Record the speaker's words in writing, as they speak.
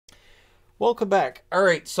Welcome back. All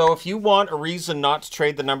right, so if you want a reason not to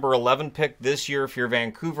trade the number 11 pick this year if you're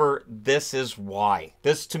Vancouver, this is why.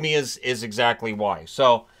 This, to me, is exactly why.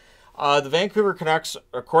 So, the Vancouver Canucks,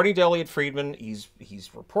 according to Elliotte Friedman, he's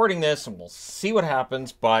reporting this, and we'll see what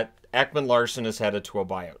happens, but Ekman-Larsson is headed to a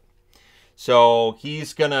buyout. So,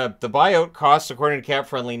 the buyout costs, according to Cap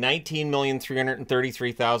Friendly,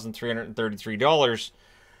 $19,333,333.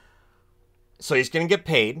 So, he's going to get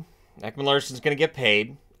paid. Ekman-Larsson's going to get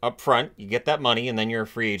paid. Up front, you get that money, and then you're a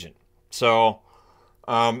free agent. So,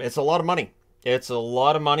 it's a lot of money. It's a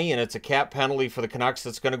lot of money, and it's a cap penalty for the Canucks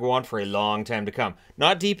that's going to go on for a long time to come.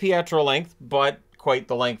 Not DiPietro length, but quite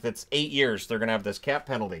the length. It's 8 years they're going to have this cap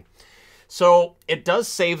penalty. So, it does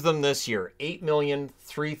save them this year.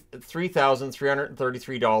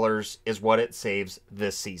 $8,003,333 is what it saves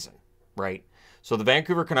this season, right? So, the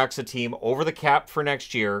Vancouver Canucks, a team over the cap for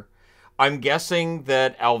next year. I'm guessing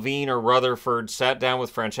that Alvin or Rutherford sat down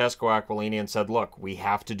with Francesco Aquilini and said, look, we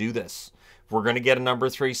have to do this. If we're going to get a number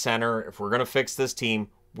 3 center, if we're going to fix this team,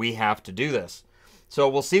 we have to do this. So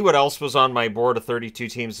we'll see what else was on my board of 32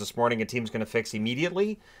 teams this morning a team's going to fix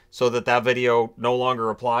immediately so that video no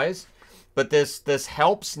longer applies. But this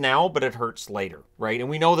helps now, but it hurts later, right?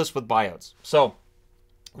 And we know this with buyouts. So,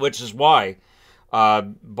 which is why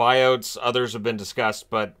buyouts, others have been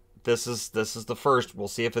discussed, but this is the first. We'll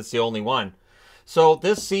see if it's the only one. So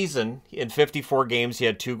this season, in 54 games, he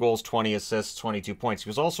had 2 goals, 20 assists, 22 points. He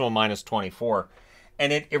was also a minus 24.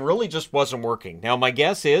 And it really just wasn't working. Now, my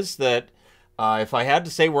guess is that if I had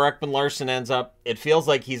to say where Ekman-Larsson ends up, it feels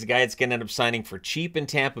like he's a guy that's going to end up signing for cheap in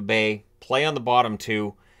Tampa Bay, play on the bottom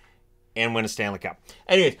 2, and win a Stanley Cup.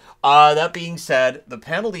 Anyways, that being said, the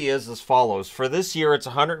penalty is as follows. For this year, it's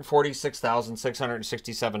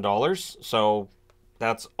 $146,667. So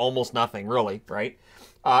that's almost nothing, really, right?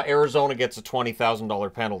 Arizona gets a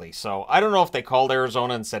 $20,000 penalty. So I don't know if they called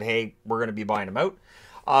Arizona and said, hey, we're going to be buying him out.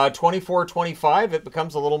 24-25, it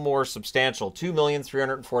becomes a little more substantial.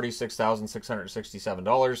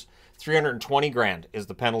 $2,346,667. $320,000 is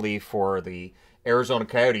the penalty for the Arizona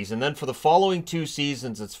Coyotes. And then for the following 2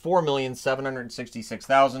 seasons, it's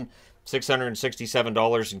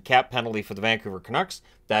 $4,766,667 in cap penalty for the Vancouver Canucks.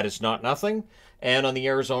 That is not nothing. And on the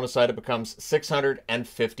Arizona side, it becomes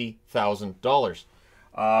 $650,000.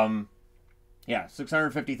 Yeah,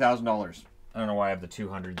 $650,000. I don't know why I have the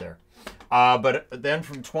 200 there. But then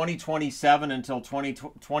from 2027 until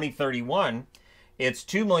 2031, it's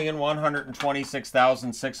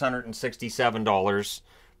 $2,126,667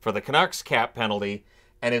 for the Canucks cap penalty,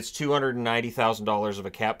 and it's $290,000 of a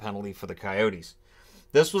cap penalty for the Coyotes.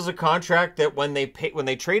 This was a contract that when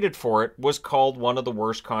they traded for it was called one of the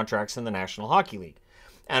worst contracts in the National Hockey League.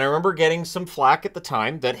 And I remember getting some flack at the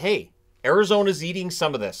time that, hey, Arizona's eating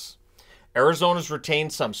some of this. Arizona's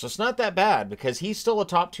retained some. So it's not that bad because he's still a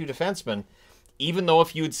top 2 defenseman, even though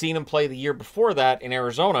if you had seen him play the year before that in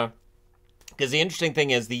Arizona, because the interesting thing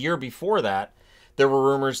is the year before that, there were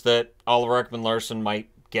rumors that Oliver Ekman-Larsson might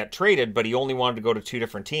get traded, but he only wanted to go to 2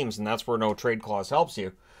 different teams, and that's where no trade clause helps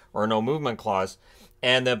you, or no movement clause,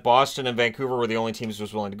 and that Boston and Vancouver were the only teams he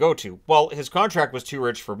was willing to go to. Well, his contract was too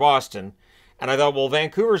rich for Boston, and I thought, well,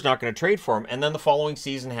 Vancouver's not going to trade for him, and then the following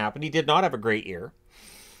season happened. He did not have a great year,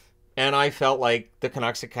 and I felt like the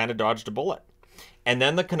Canucks had kind of dodged a bullet. And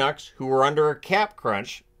then the Canucks, who were under a cap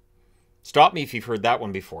crunch, stop me if you've heard that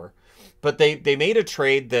one before, but they made a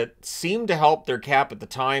trade that seemed to help their cap at the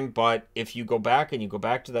time, but if you go back and you go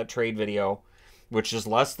back to that trade video, which is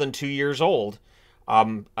less than 2 years old,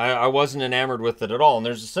 I wasn't enamored with it at all, and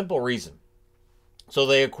there's a simple reason. So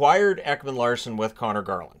they acquired Ekman-Larsson with Connor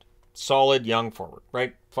Garland. Solid young forward,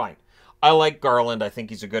 right? Fine. I like Garland. I think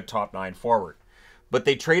he's a good top 9 forward. But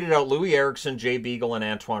they traded out Louis Eriksson, Jay Beagle, and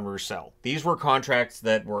Antoine Roussel. These were contracts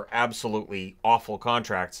that were absolutely awful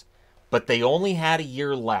contracts, but they only had a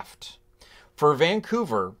year left. For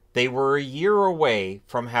Vancouver, they were a year away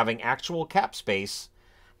from having actual cap space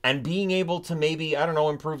and being able to maybe, I don't know,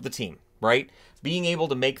 improve the team, right? Being able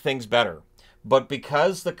to make things better. But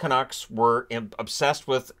because the Canucks were obsessed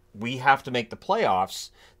with, we have to make the playoffs,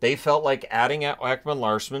 they felt like adding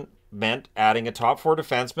Ekman-Larsson meant adding a top 4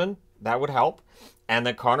 defenseman. That would help. And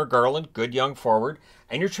then Connor Garland, good young forward.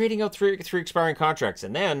 And you're trading out three expiring contracts.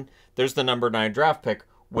 And then there's the number 9 draft pick,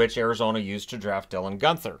 which Arizona used to draft Dylan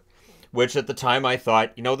Guenther. Which at the time I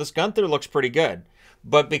thought, you know, this Guenther looks pretty good.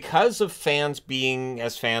 But because of fans being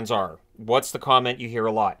as fans are, what's the comment you hear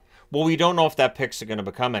a lot? Well, we don't know if that pick's going to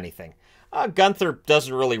become anything. Guenther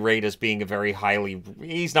doesn't really rate as being a very highly...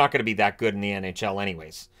 He's not going to be that good in the NHL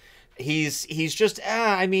anyways. He's just,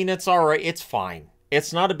 I mean, it's all right. It's fine.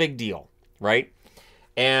 It's not a big deal, right?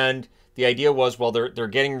 And the idea was, well, they're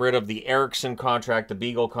getting rid of the Eriksson contract, the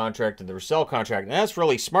Beagle contract, and the Roussel contract, and that's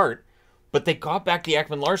really smart. But they got back the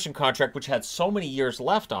Ekman-Larsson contract, which had so many years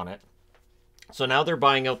left on it. So now they're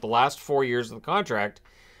buying out the last 4 years of the contract,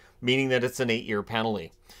 meaning that it's an 8-year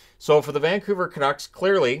penalty. So for the Vancouver Canucks,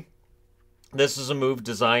 clearly, this is a move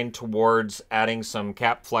designed towards adding some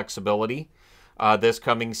cap flexibility this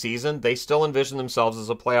coming season. They still envision themselves as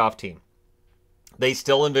a playoff team. They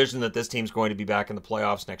still envision that this team's going to be back in the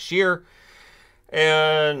playoffs next year.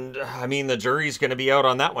 And, I mean, the jury's going to be out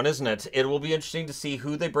on that one, isn't it? It will be interesting to see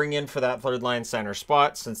who they bring in for that third-line center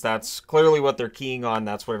spot, since that's clearly what they're keying on.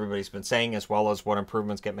 That's what everybody's been saying, as well as what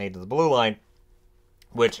improvements get made to the blue line,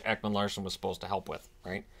 which Ekman-Larsson was supposed to help with,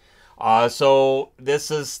 right? So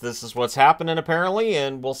this is what's happening, apparently,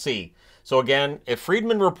 and we'll see. So, again, if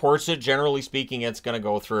Friedman reports it, generally speaking, it's going to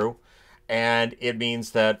go through. And it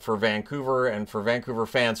means that for Vancouver and for Vancouver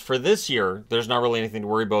fans, for this year, there's not really anything to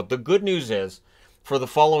worry about. The good news is, for the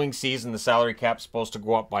following season, the salary cap's supposed to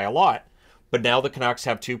go up by a lot. But now the Canucks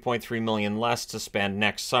have $2.3 million less to spend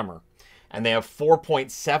next summer. And they have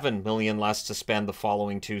 $4.7 million less to spend the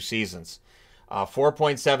following 2 seasons.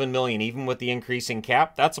 $4.7 million, even with the increasing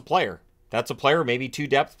cap, that's a player. That's a player, maybe 2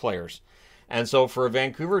 depth players. And so for a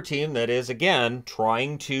Vancouver team that is, again,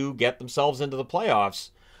 trying to get themselves into the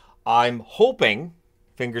playoffs, I'm hoping,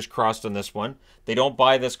 fingers crossed on this one, they don't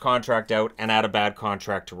buy this contract out and add a bad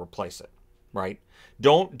contract to replace it, right?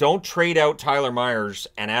 Don't trade out Tyler Myers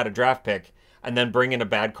and add a draft pick and then bring in a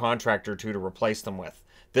bad contract or 2 to replace them with.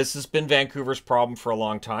 This has been Vancouver's problem for a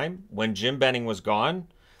long time. When Jim Benning was gone,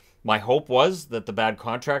 my hope was that the bad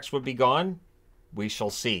contracts would be gone. We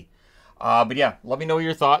shall see. But yeah, let me know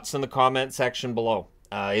your thoughts in the comment section below.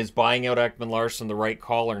 Is buying out Ekman-Larsson the right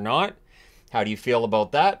call or not? How do you feel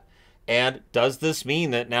about that? And does this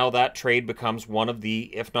mean that now that trade becomes one of the,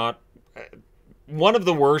 if not one of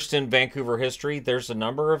the worst in Vancouver history? There's a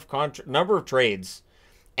number of trades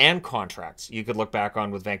and contracts you could look back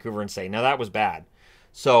on with Vancouver and say, now that was bad.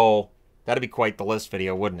 So that'd be quite the list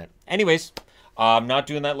video, wouldn't it? Anyways, I'm not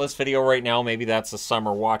doing that list video right now. Maybe that's a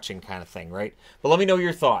summer watching kind of thing, right? But let me know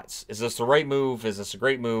your thoughts. Is this the right move? Is this a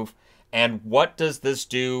great move? And what does this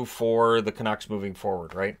do for the Canucks moving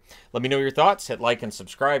forward, right? Let me know your thoughts. Hit like and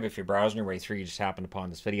subscribe if you're browsing your way through. You just happened upon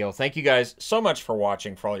this video. Thank you guys so much for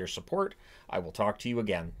watching, for all your support. I will talk to you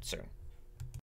again soon.